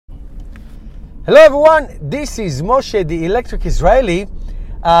Hello everyone, this is Moshe, the Electric Israeli.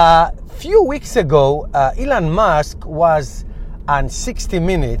 Few weeks ago, Elon Musk was on 60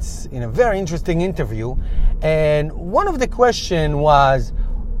 Minutes in a very interesting interview, and one of the questions was,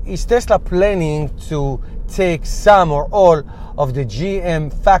 is Tesla planning to take some or all of the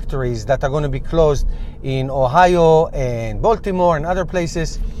GM factories that are going to be closed in Ohio and Baltimore and other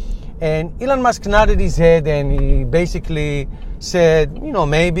places? And Elon Musk nodded his head and he basically said,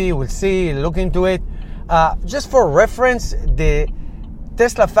 maybe, we'll see, look into it. Just for reference, the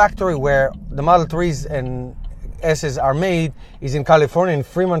Tesla factory where the Model 3s and S's are made is in California, in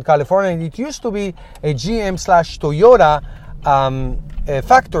Fremont, California. And it used to be a GM/Toyota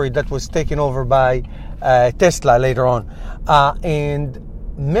factory that was taken over by Tesla later on. And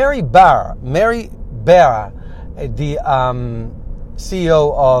Mary Barra, the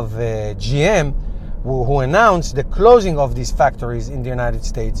CEO of GM, who announced the closing of these factories in the United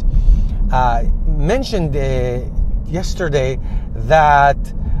States, mentioned yesterday that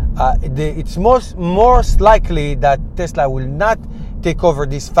it's most likely that Tesla will not take over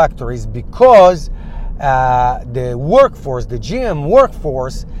these factories because the workforce, the GM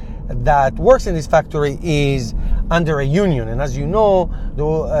workforce that works in this factory is under a union. And as you know,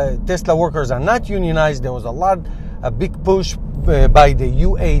 the Tesla workers are not unionized. There was a big push by the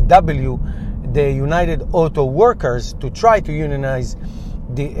UAW, the United Auto Workers, to try to unionize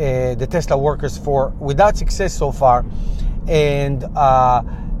the Tesla workers without success so far. And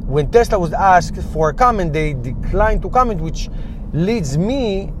when Tesla was asked for a comment, they declined to comment, which leads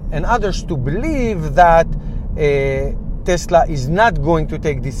me and others to believe that Tesla is not going to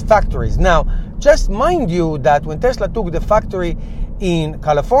take these factories. Now, just mind you that when Tesla took the factory in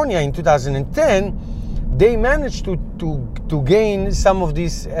California in 2010, they managed to gain some of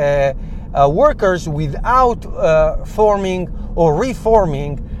these workers without forming or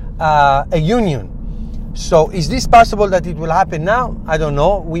reforming a union. So is this possible that it will happen now? I don't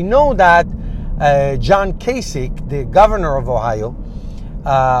know. We know that John Kasich, the governor of Ohio,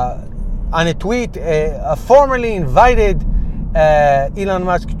 on a tweet, formally invited Elon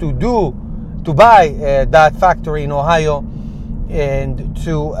Musk to buy that factory in Ohio and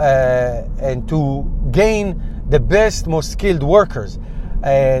to gain the best, most skilled workers.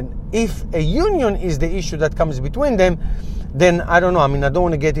 And if a union is the issue that comes between them, then I don't know. I mean, I don't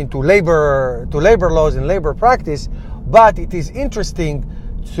want to get into labor laws and labor practice, but it is interesting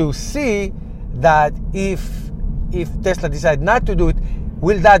to see that if Tesla decide not to do it,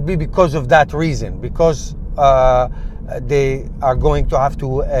 will that be because of that reason? Because they are going to have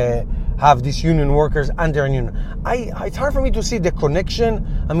have these union workers under a union. It's hard for me to see the connection.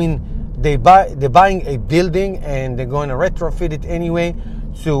 I mean, they're buying a building and they're going to retrofit it anyway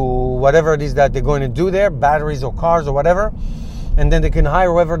to whatever it is that they're going to do there, batteries or cars or whatever, and then they can hire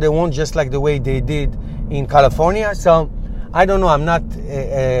whoever they want, just like the way they did in California. So I don't know. I'm not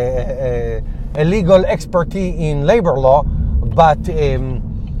a legal expertise in labor law, but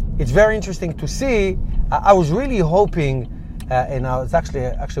it's very interesting to see. I was really hoping, and I was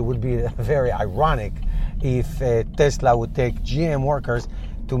actually would be very ironic if Tesla would take GM workers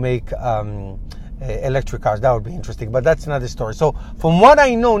to make electric cars. That would be interesting, but that's another story. So from what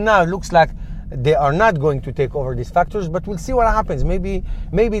I know now, it looks like they are not going to take over these factories, but we'll see what happens. Maybe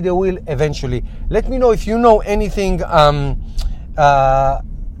they will eventually. Let me know if you know anything else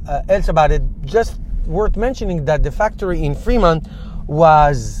about it. Just worth mentioning that the factory in Fremont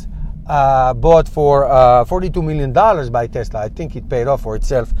was bought for $42 million by Tesla. I think it paid off for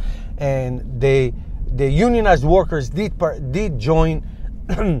itself, and the unionized workers did join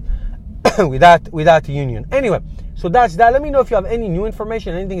without a union. Anyway, so that's that. Let me know if you have any new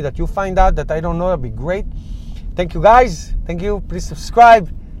information, anything that you find out that I don't know. That'd be great. Thank you, guys. Thank you. Please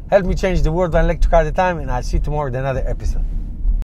subscribe. Help me change the world one electric car at a time, and I'll see you tomorrow with another episode.